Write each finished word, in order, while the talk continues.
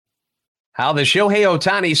How the Shohei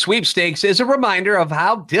Ohtani sweepstakes is a reminder of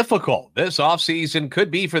how difficult this offseason could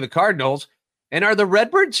be for the Cardinals. And are the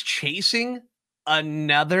Redbirds chasing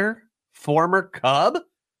another former Cub?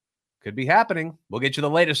 Could be happening. We'll get you the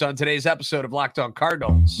latest on today's episode of Locked On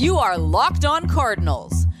Cardinals. You are Locked On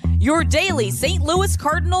Cardinals, your daily St. Louis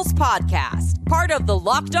Cardinals podcast, part of the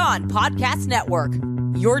Locked On Podcast Network,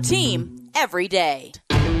 your team every day.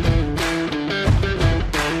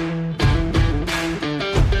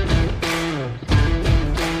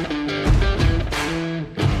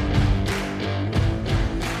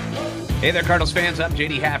 Hey there, Cardinals fans. I'm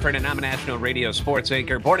JD Hafford, and I'm a national radio sports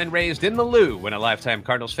anchor, born and raised in the Lou, and a lifetime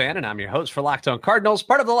Cardinals fan, and I'm your host for Locked On Cardinals,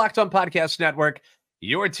 part of the Locked On Podcast Network,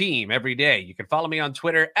 your team every day. You can follow me on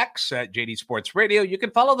Twitter, X at JD Sports Radio. You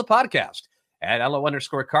can follow the podcast at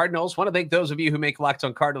LO_Cardinals. Want to thank those of you who make Locked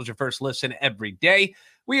On Cardinals your first listen every day.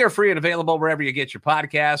 We are free and available wherever you get your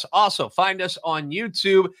podcasts. Also, find us on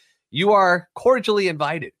YouTube. You are cordially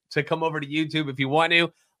invited to come over to YouTube if you want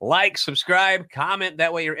to. Like, subscribe, comment.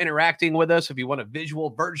 That way you're interacting with us. If you want a visual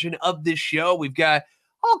version of this show, we've got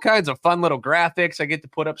all kinds of fun little graphics. I get to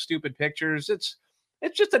put up stupid pictures. It's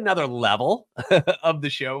just another level of the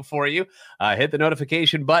show for you. Hit the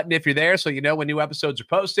notification button if you're there so you know when new episodes are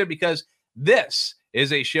posted, because this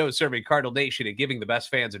is a show serving Cardinal Nation and giving the best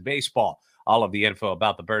fans in baseball all of the info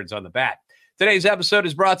about the birds on the bat. Today's episode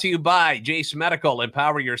is brought to you by Jace Medical.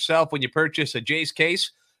 Empower yourself when you purchase a Jace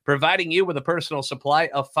case, providing you with a personal supply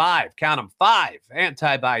of 5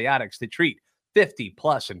 antibiotics to treat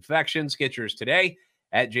 50-plus infections. Get yours today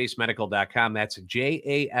at jacemedical.com. That's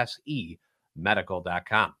Jase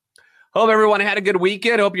medical.com. Hope everyone had a good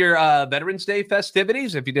weekend. Hope your Veterans Day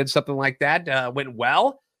festivities, if you did something like that, went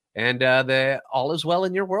well. And all is well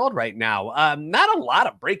in your world right now. Not a lot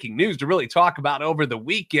of breaking news to really talk about over the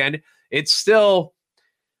weekend. It's still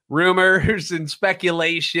rumors and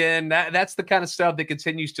speculation. That's the kind of stuff that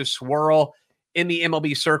continues to swirl in the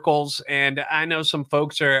MLB circles. And I know some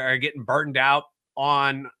folks are getting burned out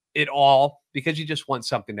on it all because you just want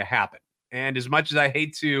something to happen. And as much as I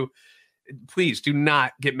hate to, please do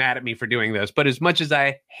not get mad at me for doing this, but as much as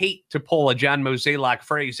I hate to pull a John Mozeliak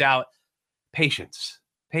phrase out, patience.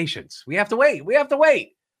 We have to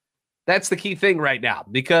wait. That's the key thing right now,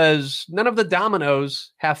 because none of the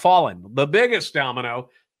dominoes have fallen. The biggest domino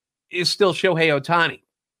is still Shohei Ohtani.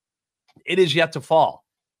 It is yet to fall.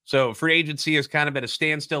 So free agency is kind of at a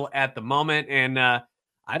standstill at the moment. And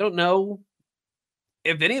I don't know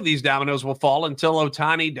if any of these dominoes will fall until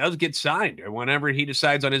Ohtani does get signed, or whenever he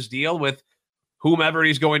decides on his deal with whomever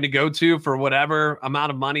he's going to go to for whatever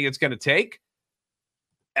amount of money it's going to take.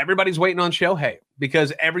 Everybody's waiting on Shohei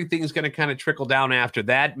because everything's going to kind of trickle down after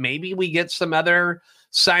that. Maybe we get some other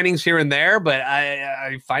signings here and there, but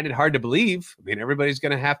I find it hard to believe. I mean, everybody's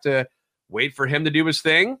going to have to wait for him to do his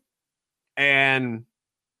thing, and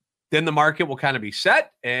then the market will kind of be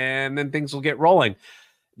set, and then things will get rolling.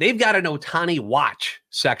 They've got an Ohtani watch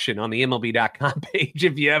section on the MLB.com page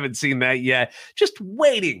if you haven't seen that yet. Just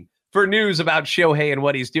waiting for news about Shohei and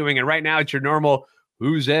what he's doing. And right now it's your normal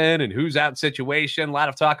who's in and who's out situation. A lot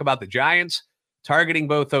of talk about the Giants targeting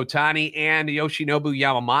both Ohtani and Yoshinobu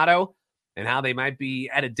Yamamoto, and how they might be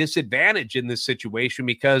at a disadvantage in this situation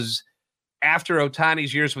because after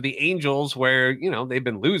Ohtani's years with the Angels, where, you know, they've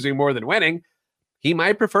been losing more than winning, he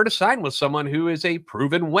might prefer to sign with someone who is a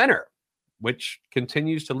proven winner, which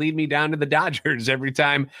continues to lead me down to the Dodgers every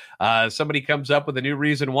time somebody comes up with a new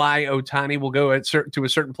reason why Ohtani will go to a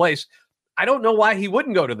certain place. I don't know why he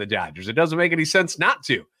wouldn't go to the Dodgers. It doesn't make any sense not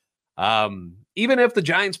to. Even if the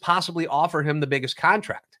Giants possibly offer him the biggest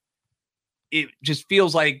contract, it just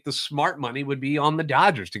feels like the smart money would be on the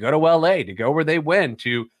Dodgers to go to LA, to go where they win,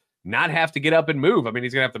 to not have to get up and move. I mean,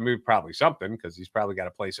 he's going to have to move probably something because he's probably got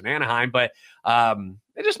a place in Anaheim, but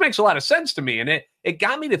it just makes a lot of sense to me. And it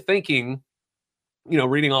got me to thinking, you know,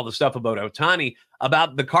 reading all the stuff about Ohtani,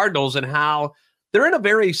 about the Cardinals and how they're in a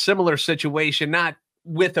very similar situation, not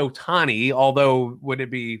with Ohtani, although would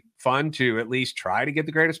it be fun to at least try to get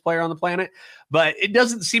the greatest player on the planet? But it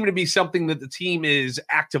doesn't seem to be something that the team is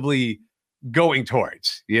actively going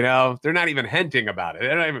towards. You know, they're not even hinting about it.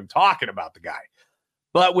 They're not even talking about the guy.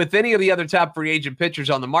 But with any of the other top free agent pitchers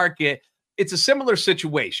on the market, it's a similar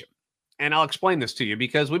situation. And I'll explain this to you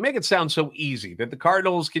because we make it sound so easy that the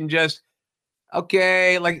Cardinals can just,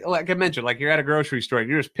 okay, like I mentioned, like you're at a grocery store,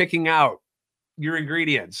 you're just picking out your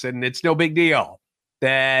ingredients and it's no big deal.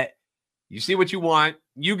 That you see what you want,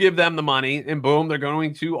 you give them the money, and boom, they're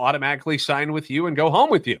going to automatically sign with you and go home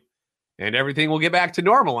with you. And everything will get back to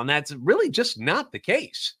normal. And that's really just not the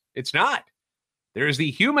case. It's not. There is the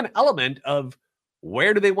human element of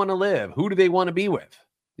where do they want to live? Who do they want to be with?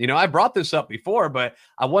 I brought this up before, but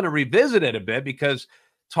I want to revisit it a bit because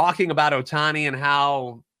talking about Ohtani and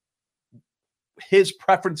how his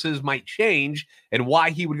preferences might change and why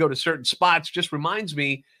he would go to certain spots just reminds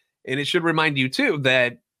me, and it should remind you too,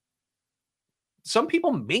 that some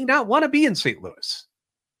people may not want to be in St. Louis.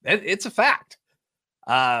 It's a fact.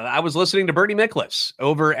 I was listening to Bernie Miklasz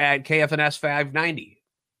over at KFNS 590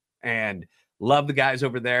 and love the guys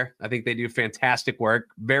over there. I think they do fantastic work,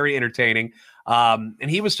 very entertaining. And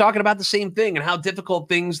he was talking about the same thing and how difficult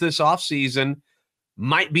things this offseason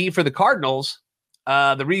might be for the Cardinals.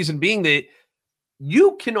 The reason being that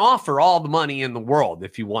you can offer all the money in the world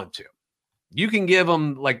if you want to. You can give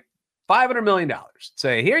them like $500 million.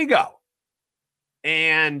 Say, here you go.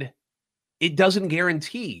 And it doesn't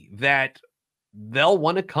guarantee that they'll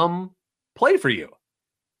want to come play for you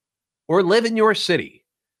or live in your city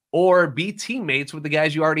or be teammates with the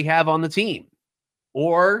guys you already have on the team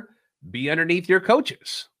or be underneath your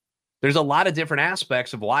coaches. There's a lot of different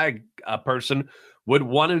aspects of why a person would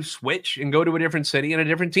want to switch and go to a different city and a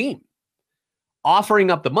different team. Offering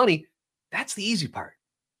up the money, that's the easy part.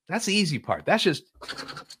 That's the easy part. That's just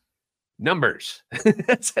numbers.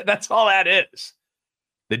 That's all that is.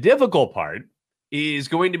 The difficult part is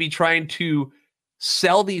going to be trying to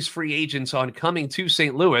sell these free agents on coming to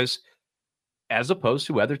St. Louis as opposed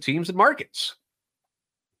to other teams and markets.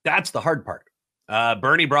 That's the hard part.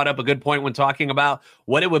 Bernie brought up a good point when talking about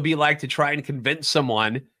what it would be like to try and convince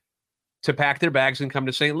someone to pack their bags and come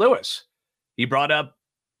to St. Louis. He brought up,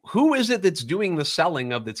 who is it that's doing the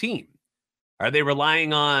selling of the team? Are they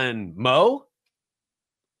relying on Mo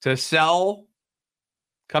to sell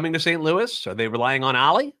coming to St. Louis? Are they relying on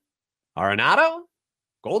Ali, Arenado,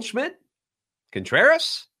 Goldschmidt,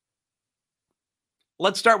 Contreras?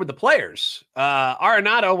 Let's start with the players.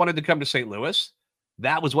 Arenado wanted to come to St. Louis.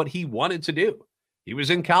 That was what he wanted to do. He was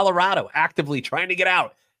in Colorado, actively trying to get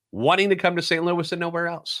out, wanting to come to St. Louis and nowhere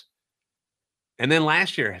else. And then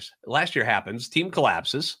last year happens, team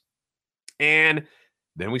collapses, and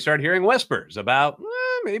then we start hearing whispers about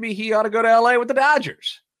maybe he ought to go to LA with the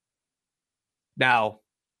Dodgers. Now,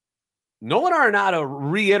 Nolan Arenado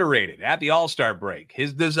reiterated at the All-Star break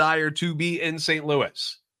his desire to be in St.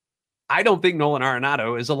 Louis. I don't think Nolan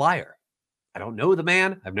Arenado is a liar. I don't know the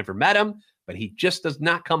man. I've never met him, but he just does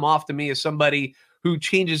not come off to me as somebody who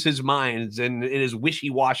changes his mind and is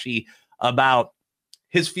wishy-washy about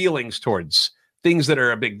his feelings towards things that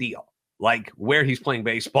are a big deal, like where he's playing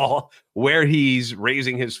baseball, where he's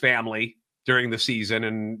raising his family during the season,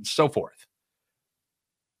 and so forth.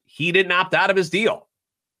 He didn't opt out of his deal.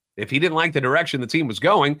 If he didn't like the direction the team was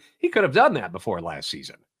going, he could have done that before last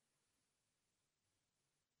season.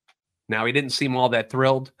 Now, he didn't seem all that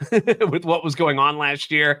thrilled with what was going on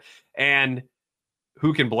last year, and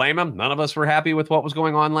who can blame him? None of us were happy with what was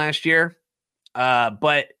going on last year.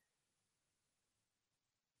 But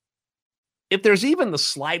if there's even the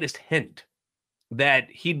slightest hint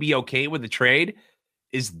that he'd be okay with the trade,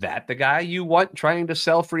 is that the guy you want trying to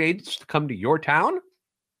sell free agents to come to your town?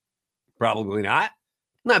 Probably not.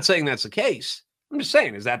 I'm not saying that's the case. I'm just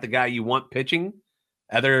saying, is that the guy you want pitching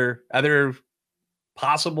other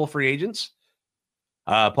possible free agents?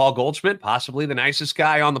 Paul Goldschmidt, possibly the nicest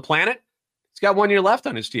guy on the planet. He's got 1 year left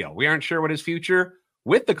on his deal. We aren't sure what his future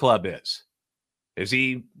with the club is. Is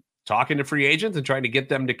he talking to free agents and trying to get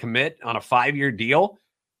them to commit on a 5-year deal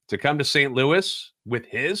to come to St. Louis with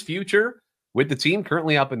his future with the team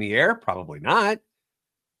currently up in the air? Probably not.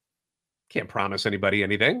 Can't promise anybody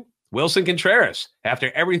anything. Wilson Contreras,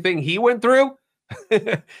 after everything he went through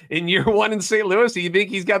in year one in St. Louis, do you think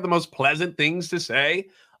he's got the most pleasant things to say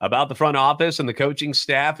about the front office and the coaching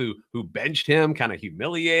staff who benched him, kind of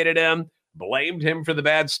humiliated him, blamed him for the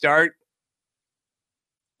bad start?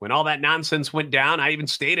 When all that nonsense went down, I even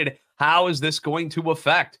stated, how is this going to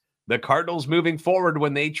affect the Cardinals moving forward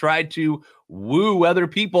when they tried to woo other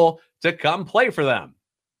people to come play for them?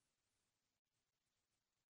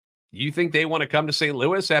 You think they want to come to St.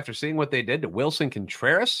 Louis after seeing what they did to Wilson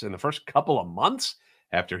Contreras in the first couple of months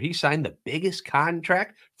after he signed the biggest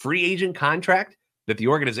contract, free agent contract that the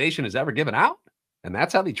organization has ever given out? And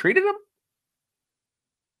that's how they treated him?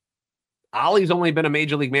 Ollie's only been a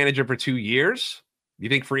major league manager for 2 years. You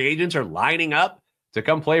think free agents are lining up to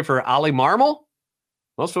come play for Ollie Marmol?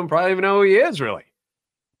 Most of them probably even know who he is, really.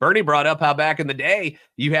 Bernie brought up how back in the day,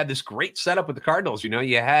 you had this great setup with the Cardinals. You know,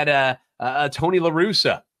 you had Tony La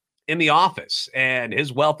Russa in the office and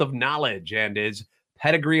his wealth of knowledge and his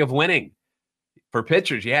pedigree of winning. For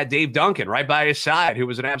pitchers, you had Dave Duncan right by his side, who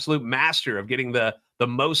was an absolute master of getting the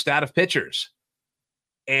most out of pitchers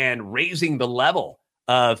and raising the level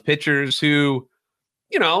of pitchers who,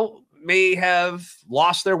 you know, may have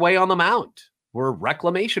lost their way on the mound were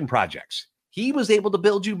reclamation projects. He was able to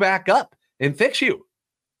build you back up and fix you.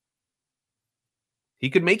 He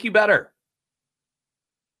could make you better.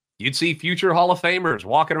 You'd see future Hall of Famers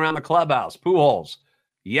walking around the clubhouse, Pujols,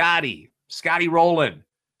 Yachty, Scotty Rowland,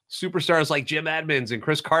 superstars like Jim Edmonds and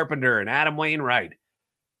Chris Carpenter and Adam Wainwright.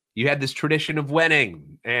 You had this tradition of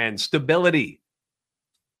winning and stability.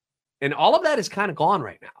 And all of that is kind of gone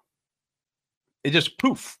right now. It just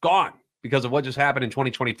poof, gone because of what just happened in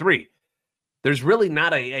 2023. There's really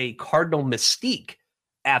not a Cardinal mystique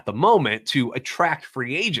at the moment to attract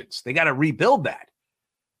free agents. They got to rebuild that.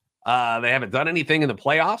 They haven't done anything in the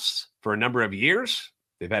playoffs for a number of years.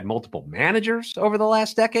 They've had multiple managers over the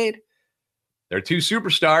last decade. They're two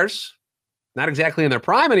superstars, not exactly in their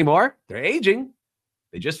prime anymore. They're aging.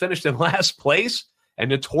 They just finished in last place and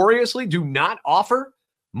notoriously do not offer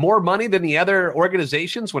more money than the other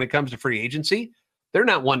organizations when it comes to free agency. They're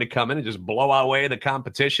not one to come in and just blow away the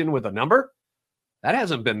competition with a number. That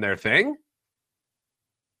hasn't been their thing.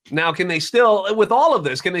 Now, can they still, with all of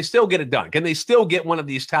this, can they still get it done? Can they still get one of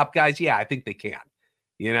these top guys? Yeah, I think they can.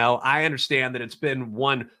 You know, I understand that it's been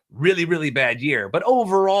one really, really bad year, but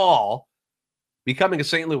overall, becoming a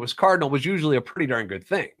St. Louis Cardinal was usually a pretty darn good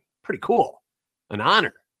thing. Pretty cool. An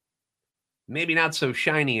honor. Maybe not so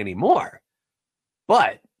shiny anymore,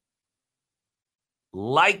 but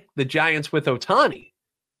like the Giants with Ohtani,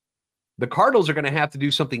 the Cardinals are going to have to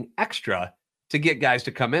do something extra to get guys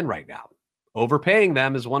to come in right now. Overpaying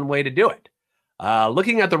them is one way to do it.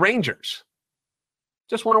 Looking at the Rangers,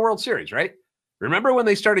 just won a World Series, right? Remember when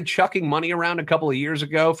they started chucking money around a couple of years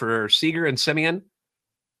ago for Seager and Semien?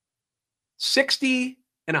 60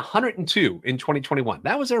 and 102 in 2021.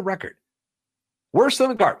 That was their record. Worse than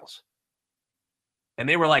the Cardinals. And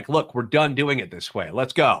they were like, look, we're done doing it this way.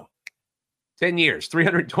 Let's go. 10 years,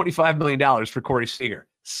 $325 million for Corey Seager.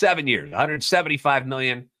 7 years, $175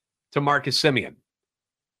 million to Marcus Semien.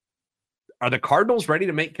 Are the Cardinals ready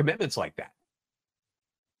to make commitments like that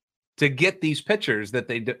to get these pitchers that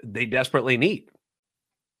they desperately need?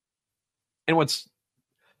 And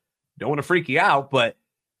don't want to freak you out, but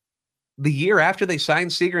the year after they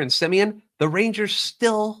signed Seager and Semien, the Rangers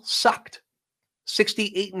still sucked.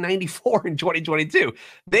 68 and 94 in 2022.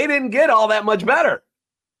 They didn't get all that much better.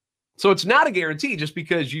 So it's not a guarantee just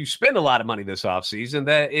because you spend a lot of money this offseason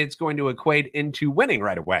that it's going to equate into winning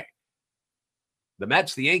right away. The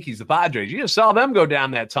Mets, the Yankees, the Padres, you just saw them go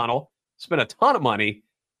down that tunnel, spend a ton of money,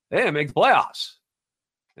 they didn't make the playoffs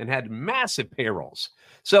and had massive payrolls.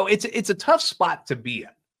 So it's a tough spot to be in.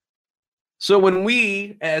 So when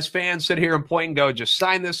we as fans sit here and point and go, just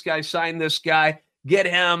sign this guy, get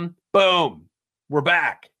him, boom, we're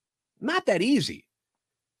back. Not that easy.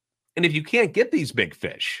 And if you can't get these big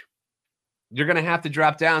fish, you're going to have to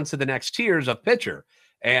drop down to the next tiers of pitcher.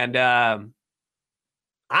 And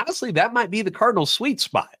honestly, that might be the Cardinals' sweet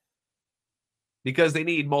spot because they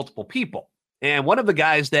need multiple people. And one of the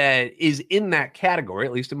guys that is in that category,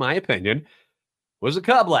 at least in my opinion, was a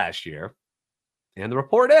Cub last year. And the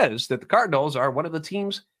report is that the Cardinals are one of the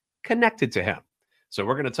teams connected to him. So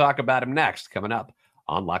we're going to talk about him next, coming up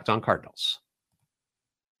on Locked On Cardinals.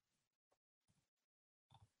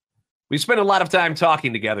 We spend a lot of time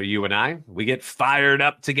talking together, you and I. We get fired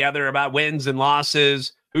up together about wins and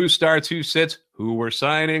losses, who starts, who sits, who we're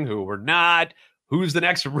signing, who we're not, who's the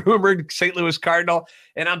next rumored St. Louis Cardinal.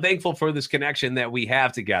 And I'm thankful for this connection that we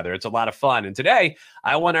have together. It's a lot of fun. And today,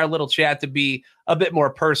 I want our little chat to be a bit more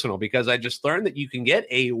personal because I just learned that you can get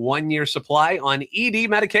a 1-year supply on ED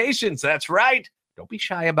medications. That's right. Don't be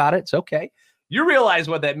shy about it. It's okay. You realize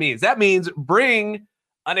what that means. That means bring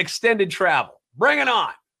an extended travel. Bring it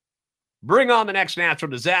on. Bring on the next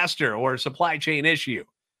natural disaster or supply chain issue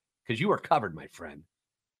because you are covered, my friend.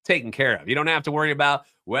 Taken care of. You don't have to worry about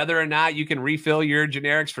whether or not you can refill your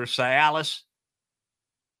generics for Cialis,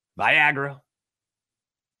 Viagra,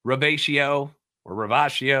 Revatio or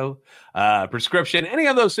Revatio, prescription, any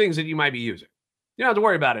of those things that you might be using. You don't have to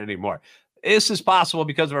worry about it anymore. This is possible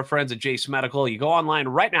because of our friends at Jace Medical. You go online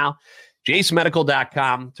right now,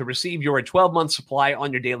 jacemedical.com, to receive your 12-month supply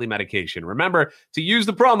on your daily medication. Remember to use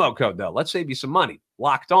the promo code, though. Let's save you some money.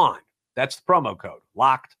 Locked On. That's the promo code.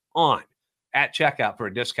 Locked On at checkout for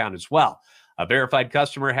a discount as well. A verified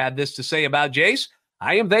customer had this to say about Jace.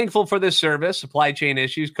 I am thankful for this service. Supply chain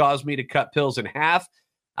issues caused me to cut pills in half.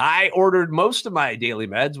 I ordered most of my daily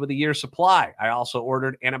meds with a year's supply. I also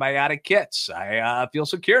ordered antibiotic kits. I feel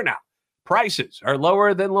secure now. Prices are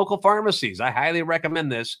lower than local pharmacies. I highly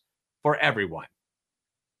recommend this for everyone.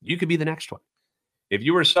 You could be the next one. If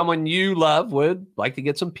you or someone you love would like to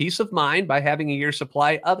get some peace of mind by having a year's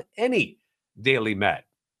supply of any daily med,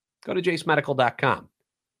 go to jacemedical.com.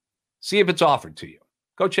 See if it's offered to you.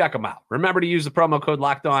 Go check them out. Remember to use the promo code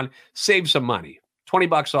Locked On. Save some money.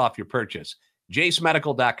 $20 off your purchase.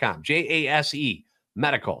 JaseMedical.com. JASE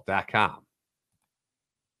Medical.com.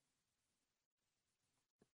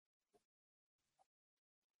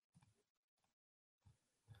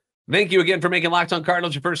 Thank you again for making Locked On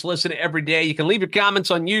Cardinals your first listen every day. You can leave your comments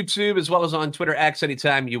on YouTube as well as on Twitter X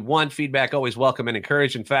anytime you want. Feedback always welcome and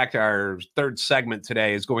encouraged. In fact, our third segment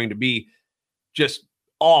today is going to be just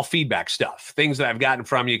all feedback stuff, things that I've gotten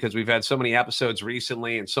from you because we've had so many episodes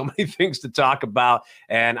recently and so many things to talk about.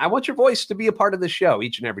 And I want your voice to be a part of the show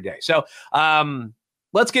each and every day. So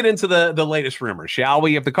let's get into the latest rumors, shall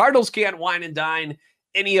we? If the Cardinals can't wine and dine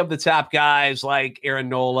any of the top guys like Aaron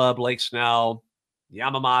Nola, Blake Snell,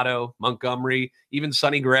 Yamamoto, Montgomery, even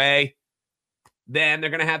Sonny Gray, then they're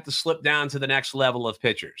going to have to slip down to the next level of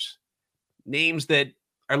pitchers. Names that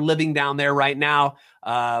are living down there right now,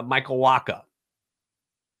 Michael Wacha,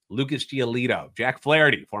 Lucas Giolito, Jack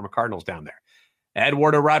Flaherty, former Cardinals down there,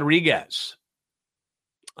 Eduardo Rodriguez,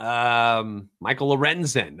 Michael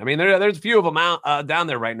Lorenzen. I mean, there's a few of them out down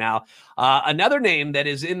there right now. Another name that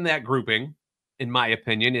is in that grouping, in my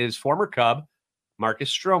opinion, is former Cub Marcus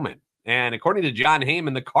Stroman. And according to John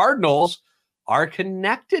Heyman, the Cardinals are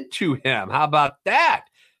connected to him. How about that?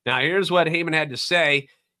 Now, here's what Heyman had to say.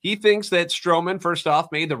 He thinks that Stroman, first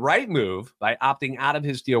off, made the right move by opting out of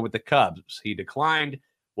his deal with the Cubs. He declined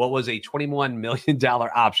what was a $21 million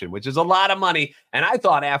option, which is a lot of money. And I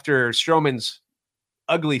thought after Stroman's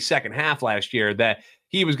ugly second half last year that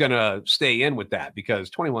he was going to stay in with that because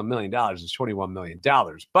 $21 million is $21 million.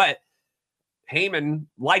 But Heyman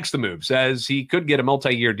likes the move, says he could get a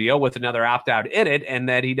multi-year deal with another opt-out in it, and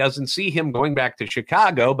that he doesn't see him going back to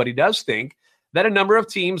Chicago, but he does think that a number of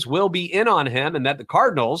teams will be in on him and that the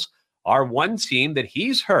Cardinals are one team that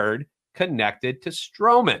he's heard connected to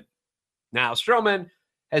Stroman. Now, Stroman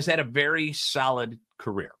has had a very solid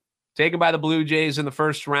career. Taken by the Blue Jays in the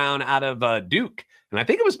first round out of Duke. And I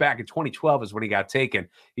think it was back in 2012 is when he got taken.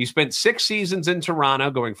 He spent 6 seasons in Toronto,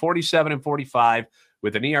 going 47-45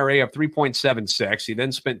 with an ERA of 3.76. He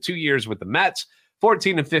then spent 2 years with the Mets,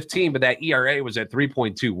 14-15, but that ERA was at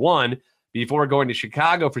 3.21 before going to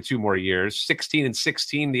Chicago for 2 more years,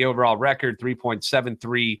 16-16, the overall record,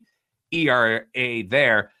 3.73 ERA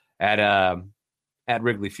there at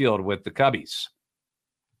Wrigley Field with the Cubbies.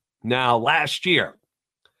 Now, last year,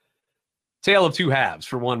 tale of two halves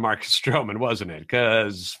for one Marcus Stroman, wasn't it?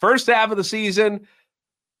 Because first half of the season,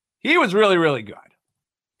 he was really, really good.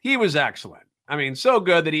 He was excellent. I mean, so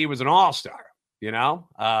good that he was an all-star, you know?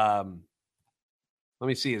 Let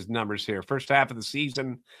me see his numbers here. First half of the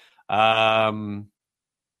season, 9-6.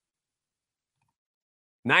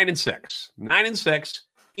 9-6.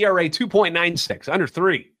 ERA 2.96, under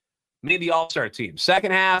 3. Made the all-star team.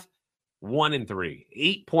 Second half,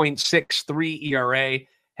 1-3. 8.63 ERA.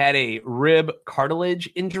 Had a rib cartilage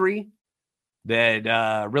injury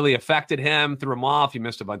that really affected him, threw him off. He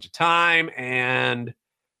missed a bunch of time and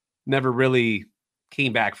never really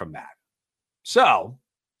came back from that. So,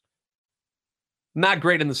 not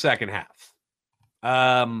great in the second half.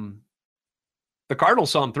 The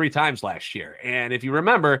Cardinals saw him 3 times last year. And if you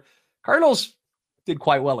remember, Cardinals did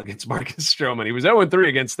quite well against Marcus Stroman. He was 0-3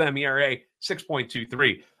 against them, ERA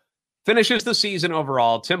 6.23. Finishes the season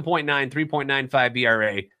overall, 10.9, 3.95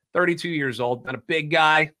 ERA, 32 years old, not a big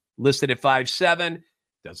guy, listed at 5'7",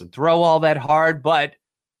 doesn't throw all that hard, but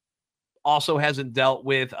also hasn't dealt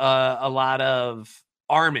with a lot of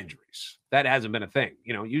arm injuries. That hasn't been a thing.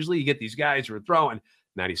 You know, usually you get these guys who are throwing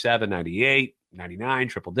 97, 98, 99,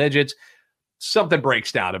 triple digits. Something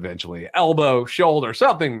breaks down eventually. Elbow, shoulder,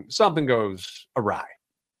 something goes awry.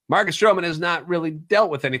 Marcus Stroman has not really dealt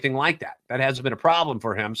with anything like that. That hasn't been a problem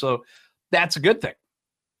for him, so that's a good thing.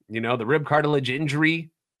 You know, the rib cartilage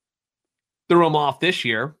injury threw him off this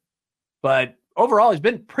year, but overall he's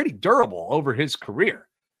been pretty durable over his career.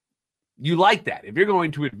 You like that. If you're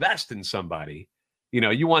going to invest in somebody, you know,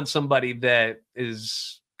 you want somebody that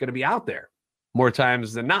is going to be out there more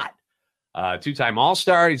times than not. 2-time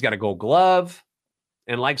All-Star. He's got a Gold Glove.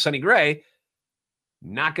 And like Sonny Gray,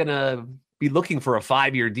 not going to be looking for a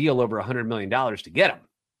 5-year deal over $100 million to get him.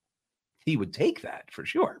 He would take that for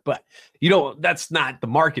sure. But, you know, that's not the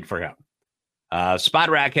market for him.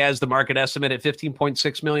 SpotRack has the market estimate at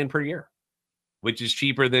 $15.6 million per year, which is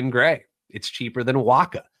cheaper than Gray. It's cheaper than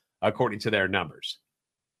Wacha, according to their numbers.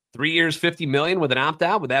 3 years, $50 million with an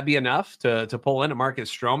opt-out. Would that be enough to pull in a Marcus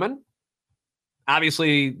Stroman?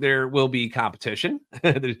 Obviously, there will be competition.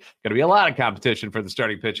 There's going to be a lot of competition for the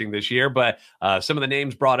starting pitching this year, but some of the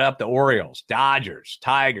names brought up, the Orioles, Dodgers,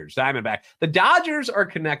 Tigers, Diamondback. The Dodgers are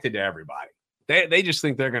connected to everybody. They just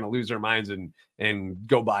think they're going to lose their minds and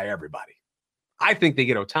go by everybody. I think they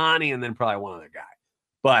get Ohtani and then probably one other guy.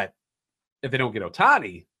 But if they don't get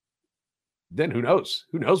Ohtani, then who knows?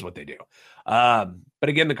 Who knows what they do? But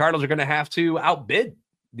again, the Cardinals are going to have to outbid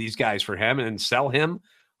these guys for him and sell him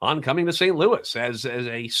on coming to St. Louis as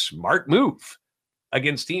a smart move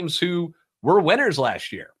against teams who were winners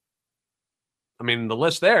last year. I mean, the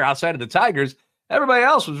list there outside of the Tigers, everybody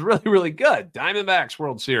else was really, really good. Diamondbacks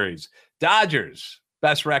World Series, Dodgers,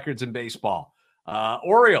 best records in baseball.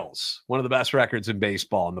 Orioles, one of the best records in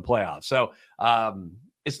baseball in the playoffs. So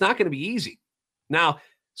it's not going to be easy. Now,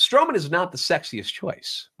 Stroman is not the sexiest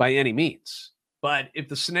choice by any means. But if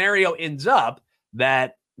the scenario ends up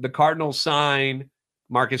that the Cardinals sign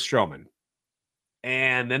Marcus Stroman,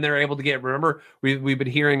 and then they're able to get, remember, we've been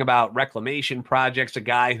hearing about reclamation projects, a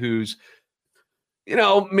guy who's,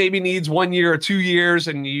 maybe needs 1 year or 2 years,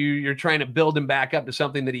 and you're trying to build him back up to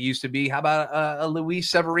something that he used to be. How about a Luis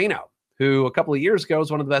Severino, who a couple of years ago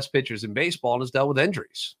was one of the best pitchers in baseball and has dealt with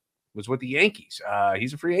injuries, was with the Yankees.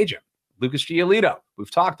 He's a free agent. Lucas Giolito,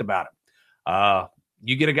 we've talked about him.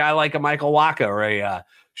 You get a guy like a Michael Wacha or a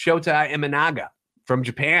Shota Imanaga from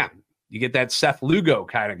Japan. You get that Seth Lugo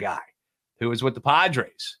kind of guy who was with the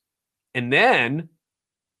Padres. And then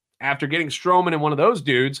after getting Stroman and one of those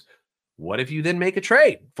dudes, what if you then make a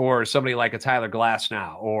trade for somebody like a Tyler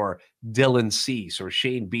Glasnow or Dylan Cease or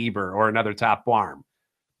Shane Bieber or another top arm?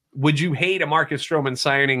 Would you hate a Marcus Stroman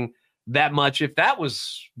signing that much if that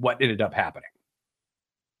was what ended up happening?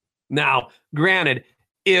 Now, granted,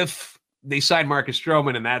 if they sign Marcus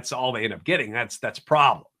Stroman and that's all they end up getting, that's a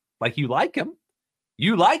problem. Like, you like him,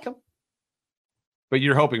 but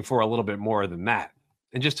you're hoping for a little bit more than that.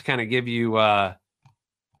 And just to kind of give you,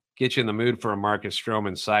 get you in the mood for a Marcus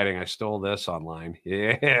Stroman sighting, I stole this online.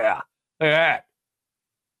 Yeah, look at that.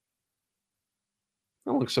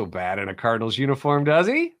 Don't look so bad in a Cardinals uniform, does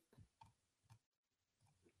he?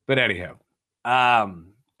 But anyhow,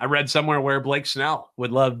 I read somewhere where Blake Snell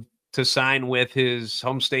would love to sign with his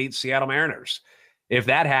home state, Seattle Mariners. If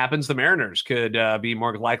that happens, the Mariners could be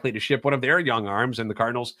more likely to ship one of their young arms, and the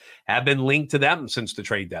Cardinals have been linked to them since the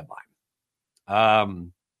trade deadline.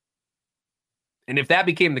 And if that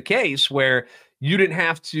became the case where you didn't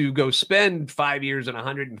have to go spend 5 years and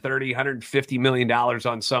 $130, $150 million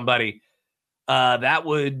on somebody, that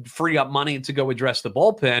would free up money to go address the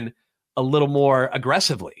bullpen a little more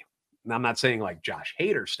aggressively. And I'm not saying like Josh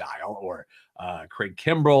Hader style or Craig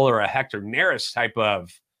Kimbrell or a Hector Neris type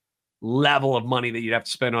of level of money that you'd have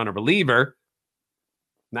to spend on a reliever,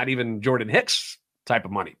 not even Jordan Hicks type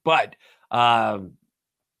of money, but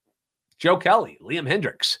Joe Kelly, Liam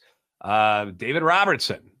Hendricks, David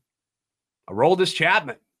Robertson, Aroldis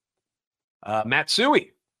Chapman,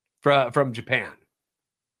 Matsui from Japan.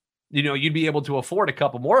 You'd be able to afford a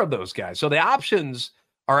couple more of those guys. So the options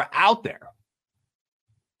are out there.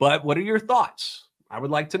 But what are your thoughts? I would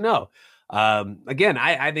like to know. Again,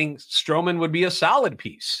 I think Stroman would be a solid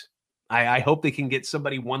piece. I hope they can get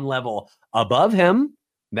somebody one level above him.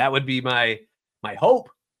 That would be my hope.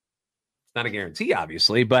 It's not a guarantee,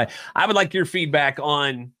 obviously, but I would like your feedback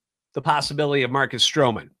on the possibility of Marcus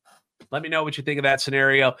Stroman. Let me know what you think of that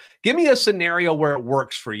scenario. Give me a scenario where it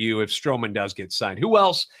works for you if Stroman does get signed. Who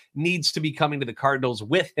else needs to be coming to the Cardinals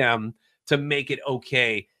with him to make it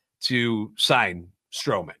okay to sign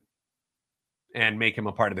Stroman and make him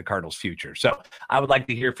a part of the Cardinals' future? So I would like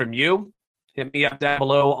to hear from you. Hit me up down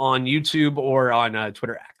below on YouTube or on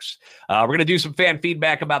Twitter X. We're going to do some fan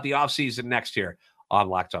feedback about the offseason next year on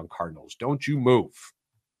Locked On Cardinals. Don't you move.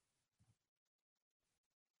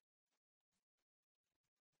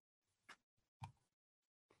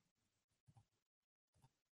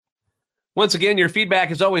 Once again, your feedback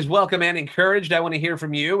is always welcome and encouraged. I want to hear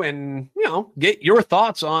from you and, get your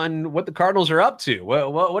thoughts on what the Cardinals are up to.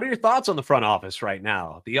 What are your thoughts on the front office right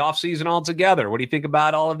now? The offseason altogether. What do you think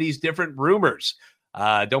about all of these different rumors?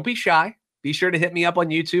 Don't be shy. Be sure to hit me up on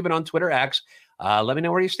YouTube and on Twitter X. Let me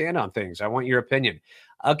know where you stand on things. I want your opinion.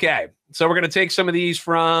 Okay, so we're going to take some of these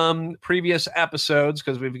from previous episodes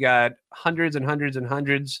because we've got hundreds and hundreds and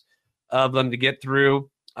hundreds of them to get through.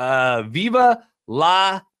 Viva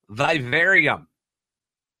la Vivarium.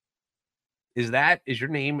 Is your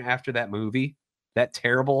name after that movie? That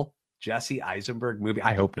terrible Jesse Eisenberg movie?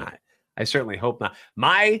 I hope not. I certainly hope not.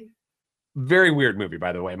 My very weird movie,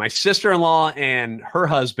 by the way. My sister-in-law and her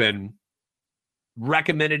husband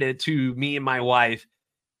recommended it to me and my wife,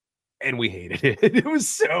 and we hated it. It was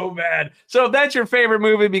so bad. So if that's your favorite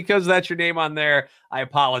movie because that's your name on there, I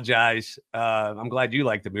apologize. I'm glad you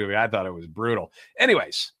liked the movie. I thought it was brutal.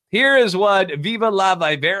 Anyways, here is what Viva la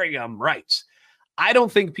Vivarium writes. I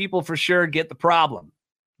don't think people for sure get the problem.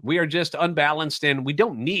 We are just unbalanced and we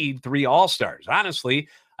don't need 3 all-stars. Honestly,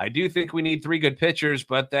 I do think we need 3 good pitchers,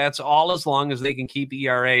 but that's all as long as they can keep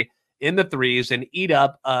ERA in the 3s and eat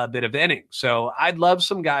up a bit of innings. So I'd love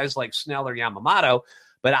some guys like Snell or Yamamoto,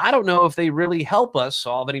 but I don't know if they really help us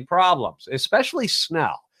solve any problems, especially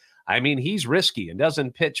Snell. I mean, he's risky and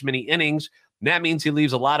doesn't pitch many innings. And that means he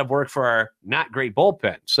leaves a lot of work for our not great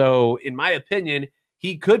bullpen. So in my opinion,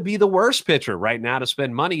 he could be the worst pitcher right now to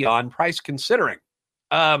spend money on, price considering.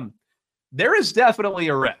 There is definitely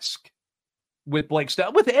a risk with Blake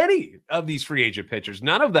Snell, with any of these free agent pitchers.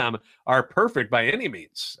 None of them are perfect by any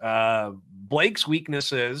means. Blake's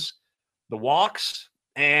weakness is the walks,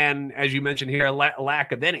 and as you mentioned here,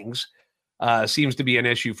 lack of innings seems to be an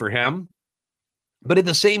issue for him. But at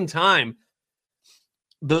the same time,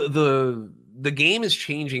 the game is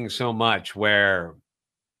changing so much where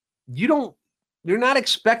you're not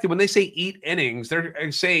expected, when they say eat innings,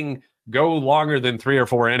 they're saying go longer than 3 or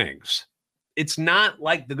 4 innings. It's not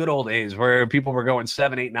like the good old days where people were going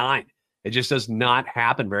 7, 8, 9. It just does not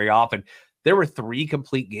happen very often. There were 3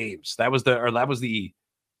 complete games. That was the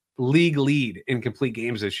league lead in complete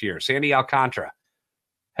games this year. Sandy Alcantara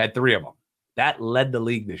had 3 of them. That led the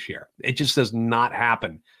league this year. It just does not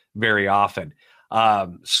happen very often.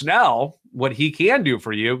 Snell, what he can do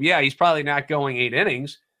for you, yeah, he's probably not going 8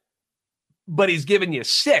 innings, but he's giving you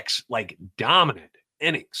 6 like dominant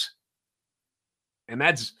innings. And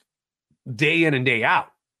that's day in and day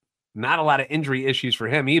out. Not a lot of injury issues for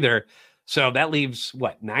him either. So that leaves,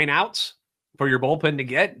 9 outs for your bullpen to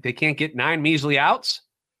get? They can't get 9 measly outs?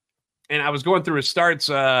 And I was going through his starts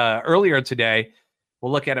earlier today.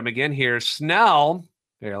 We'll look at him again here. Snell,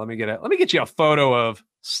 here, let me get you a photo of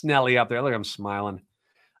Snelly up there. Look, I'm smiling.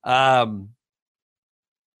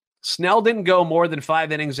 Snell didn't go more than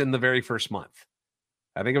 5 innings in the very first month.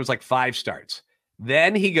 I think it was like 5 starts.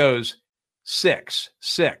 Then he goes 6,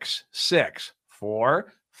 6, 6,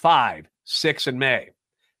 4, 5, 6 in May.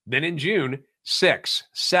 Then in June, 6,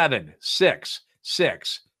 7, 6,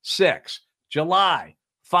 6, 6. July,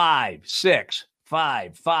 5, 6,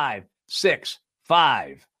 5, 5, 6,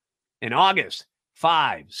 5. In August,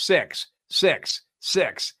 5, 6, 6,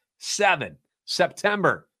 6, 7.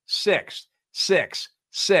 September, 6, 6,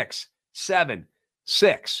 6, 7,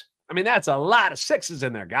 6. I mean, that's a lot of 6s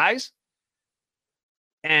in there, guys.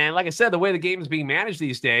 And like I said, the way the game is being managed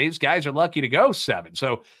these days, guys are lucky to go 7.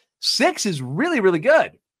 So 6 is really, really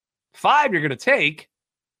good. 5 you're going to take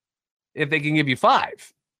if they can give you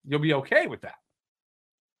 5. You'll be okay with that.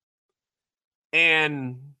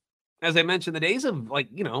 And as I mentioned, the days of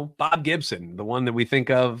Bob Gibson, the one that we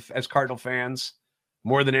think of as Cardinal fans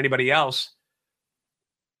more than anybody else,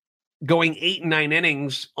 going 8 and 9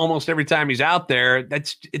 innings almost every time he's out there,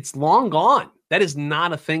 it's long gone. That is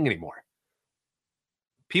not a thing anymore.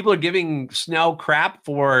 People are giving Snell crap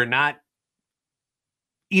for not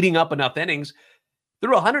eating up enough innings.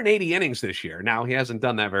 Threw 180 innings this year. Now, he hasn't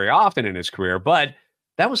done that very often in his career, but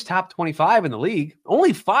that was top 25 in the league.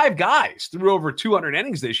 Only 5 guys threw over 200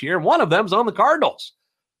 innings this year. One of them's on the Cardinals,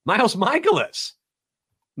 Miles Michaelis.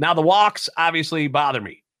 Now, the walks obviously bother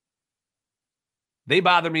me. They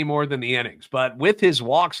bother me more than the innings. But with his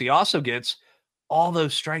walks, he also gets all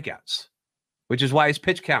those strikeouts, which is why his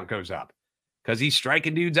pitch count goes up, because he's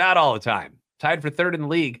striking dudes out all the time. Tied for 3rd in the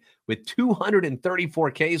league with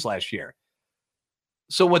 234 Ks last year.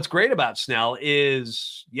 So what's great about Snell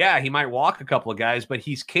is, yeah, he might walk a couple of guys, but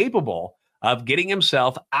he's capable of getting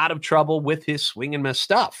himself out of trouble with his swing and miss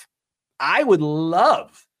stuff. I would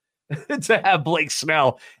love to have Blake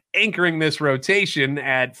Snell anchoring this rotation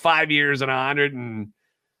at 5 years and $150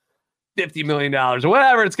 million or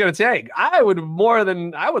whatever it's going to take. I would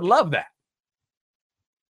love that.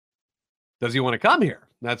 Does he want to come here?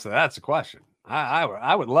 That's the question.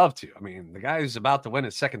 I would love to. I mean, the guy's about to win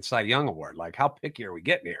his 2nd Cy Young Award. Like, how picky are we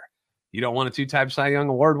getting here? You don't want a 2-time Cy Young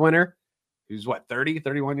Award winner who's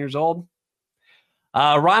 31 years old?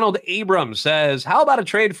 Ronald Abrams says, how about a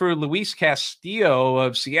trade for Luis Castillo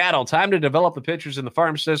of Seattle? Time to develop the pitchers in the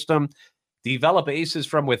farm system, develop aces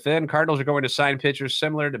from within. Cardinals are going to sign pitchers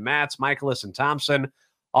similar to Matz, Michaelis, and Thompson.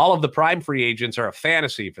 All of the prime free agents are a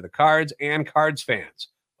fantasy for the Cards and Cards fans.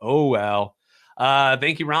 Oh, well.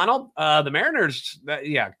 Thank you, Ronald. The Mariners,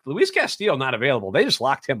 Luis Castillo not available. They just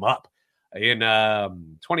locked him up in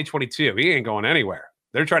 2022. He ain't going anywhere.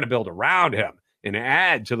 They're trying to build around him and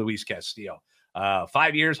add to Luis Castillo.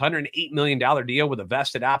 5 years, $108 million deal with a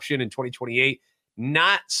vested option in 2028.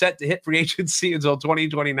 Not set to hit free agency until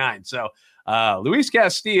 2029. So Luis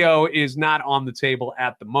Castillo is not on the table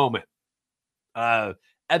at the moment.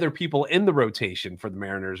 Other people in the rotation for the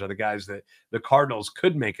Mariners are the guys that the Cardinals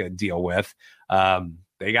could make a deal with.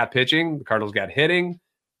 They got pitching. The Cardinals got hitting.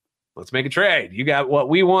 Let's make a trade. You got what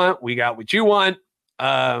we want. We got what you want.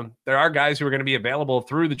 There are guys who are going to be available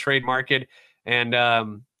through the trade market. And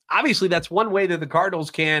obviously, that's one way that the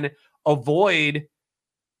Cardinals can avoid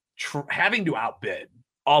having to outbid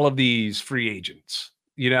all of these free agents,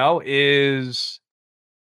 is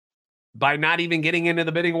by not even getting into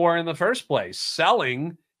the bidding war in the first place,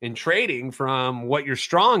 selling and trading from what you're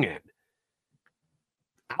strong in.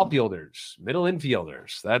 Outfielders, middle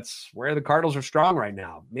infielders. That's where the Cardinals are strong right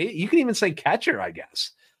now. Maybe you can even say catcher, I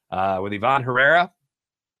guess, with Ivan Herrera.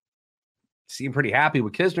 Seemed pretty happy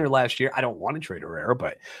with Kisner last year. I don't want to trade Herrera,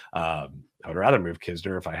 but I would rather move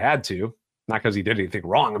Kisner if I had to. Not because he did anything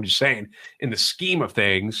wrong. I'm just saying, in the scheme of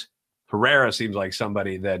things, Herrera seems like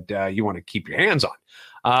somebody that you want to keep your hands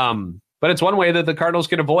on. But it's one way that the Cardinals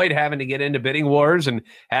can avoid having to get into bidding wars and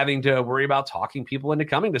having to worry about talking people into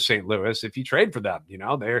coming to St. Louis if you trade for them.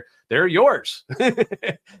 They're yours.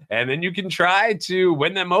 And then you can try to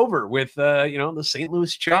win them over with, the St.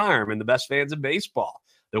 Louis charm and the best fans of baseball.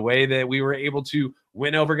 The way that we were able to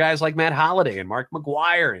win over guys like Matt Holliday and Mark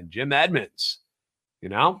McGwire and Jim Edmonds.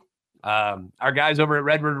 Our guys over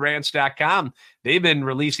at RedwoodRants.com, they've been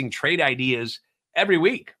releasing trade ideas every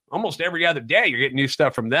week. Almost every other day, you're getting new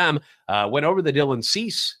stuff from them. Went over the Dylan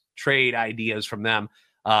Cease trade ideas from them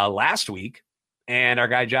last week. And our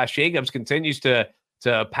guy Josh Jacobs continues to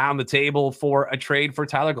pound the table for a trade for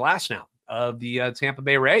Tyler Glasnow of the Tampa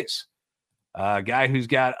Bay Rays. A guy who's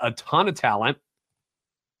got a ton of talent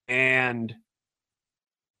and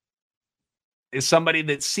is somebody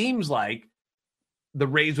that seems like the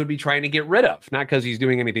Rays would be trying to get rid of. Not because he's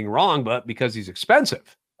doing anything wrong, but because he's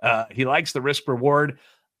expensive. He likes the risk reward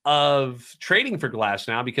of trading for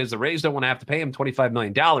Glasnow because the Rays don't want to have to pay him $25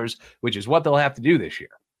 million, which is what they'll have to do this year.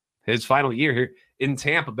 His final year here in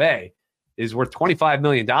Tampa Bay is worth $25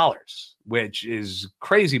 million, which is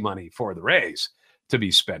crazy money for the Rays to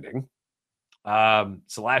be spending.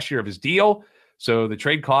 It's the last year of his deal, so the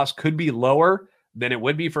trade cost could be lower than it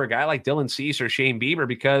would be for a guy like Dylan Cease or Shane Bieber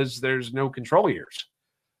because there's no control years.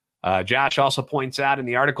 Josh also points out in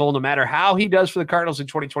the article, no matter how he does for the Cardinals in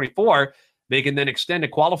 2024, they can then extend a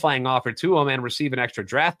qualifying offer to him and receive an extra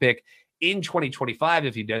draft pick in 2025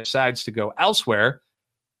 if he decides to go elsewhere,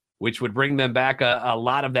 which would bring them back a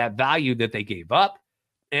lot of that value that they gave up.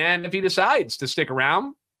 And if he decides to stick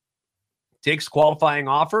around, takes qualifying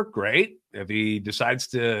offer, great. If he decides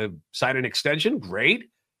to sign an extension, great.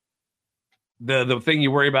 The thing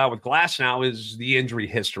you worry about with Glasnow is the injury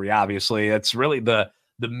history, obviously. It's really the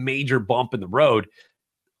major bump in the road.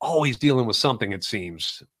 Always dealing with something, it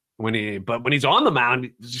seems. When he's on the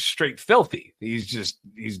mound, he's just straight filthy. He's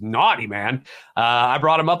naughty, man. I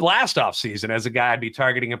brought him up last offseason as a guy I'd be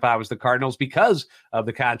targeting if I was the Cardinals because of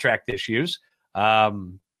the contract issues.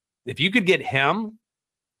 If you could get him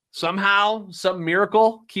somehow, some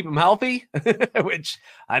miracle, keep him healthy, which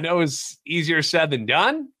I know is easier said than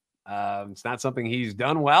done. It's not something he's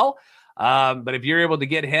done well. But if you're able to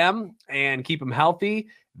get him and keep him healthy,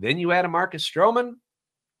 then you add a Marcus Stroman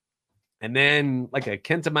and then like a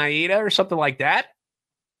Kenta Maeda or something like that.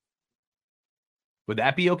 Would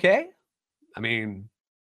that be okay? I mean,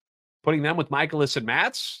 putting them with Michaelis and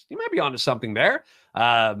Matz, you might be onto something there.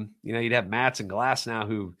 You'd have Matz and Glasnow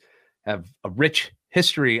who have a rich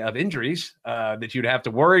history of injuries that you'd have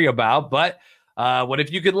to worry about. But what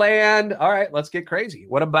if you could land? All right, let's get crazy.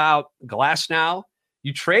 What about Glasnow?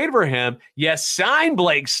 You trade for him, you sign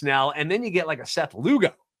Blake Snell, and then you get like a Seth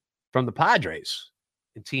Lugo from the Padres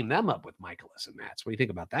and team them up with Michaelis and Matz. What do you think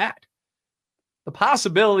about that? The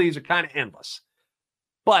possibilities are kind of endless,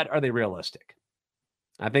 but are they realistic?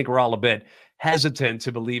 I think we're all a bit hesitant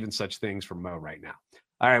to believe in such things for Mo right now.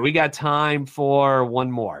 All right, we got time for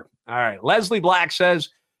one more. All right, Leslie Black says,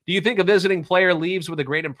 do you think a visiting player leaves with a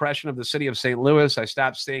great impression of the city of St. Louis? I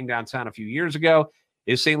stopped staying downtown a few years ago.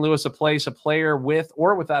 Is St. Louis a place a player with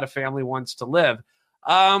or without a family wants to live?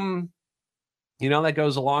 That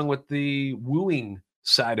goes along with the wooing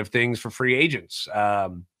side of things for free agents.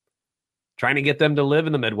 Trying to get them to live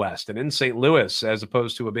in the Midwest and in St. Louis as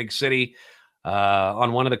opposed to a big city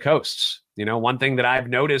on one of the coasts. One thing that I've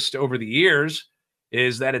noticed over the years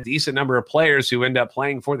is that a decent number of players who end up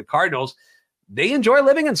playing for the Cardinals, they enjoy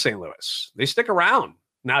living in St. Louis. They stick around.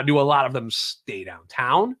 Now, do a lot of them stay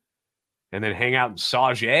downtown and then hang out in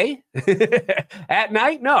Sauget at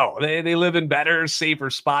night? No, they live in better, safer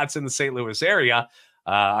spots in the St. Louis area.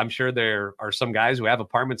 I'm sure there are some guys who have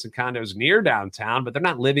apartments and condos near downtown, but they're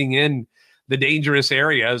not living in the dangerous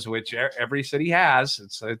areas, which every city has.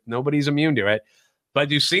 Nobody's immune to it. But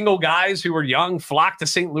do single guys who are young flock to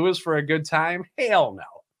St. Louis for a good time? Hell no.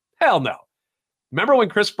 Hell no. Remember when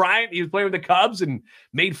Chris Bryant, he was playing with the Cubs and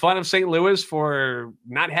made fun of St. Louis for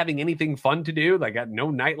not having anything fun to do? Like, got no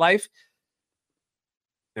nightlife.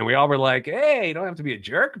 And we all were like, hey, you don't have to be a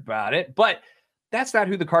jerk about it. But that's not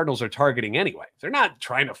who the Cardinals are targeting anyway. They're not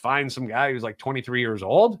trying to find some guy who's like 23 years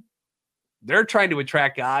old. They're trying to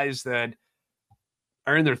attract guys that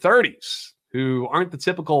are in their 30s who aren't the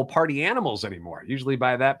typical party animals anymore. Usually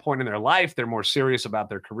by that point in their life, they're more serious about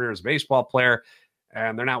their career as a baseball player,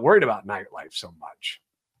 and they're not worried about nightlife so much.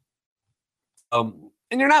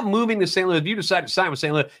 And you're not moving to St. Louis. If you decide to sign with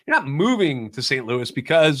St. Louis, you're not moving to St. Louis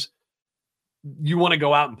because you want to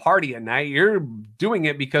go out and party at night. You're doing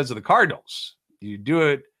it because of the Cardinals. You do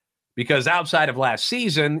it because outside of last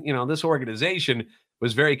season, this organization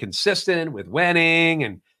was very consistent with winning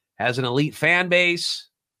and has an elite fan base,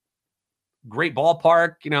 great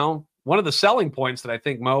ballpark. One of the selling points that I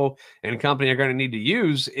think Mo and company are going to need to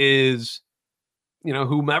use is,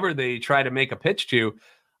 whomever they try to make a pitch to,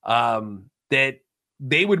 that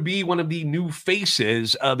they would be one of the new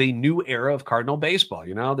faces of a new era of Cardinal baseball.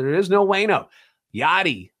 There is no Waino,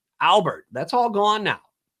 Yachty, Albert. That's all gone now.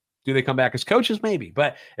 Do they come back as coaches? Maybe.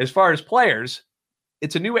 But as far as players,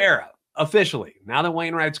 it's a new era officially. Now that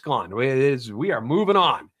Wainwright's gone, we are moving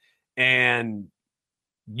on. And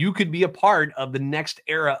you could be a part of the next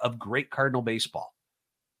era of great Cardinal baseball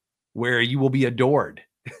where you will be adored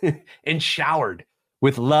and showered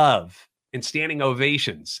with love and standing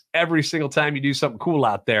ovations every single time you do something cool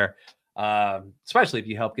out there, especially if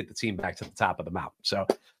you help get the team back to the top of the mountain. So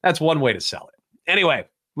that's one way to sell it. Anyway,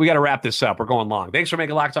 we got to wrap this up. We're going long. Thanks for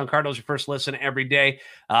making Locked On Cardinals your first listen every day.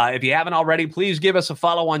 If you haven't already, please give us a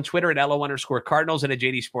follow on Twitter at @LO_Cardinals and at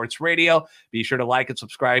JD Sports Radio. Be sure to like and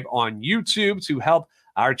subscribe on YouTube to help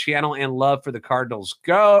our channel and love for the Cardinals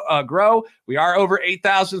grow. We are over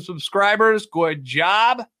 8,000 subscribers. Good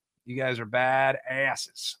job. You guys are bad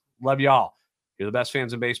asses. Love y'all. You're the best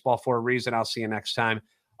fans in baseball for a reason. I'll see you next time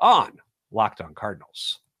on Locked On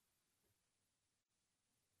Cardinals.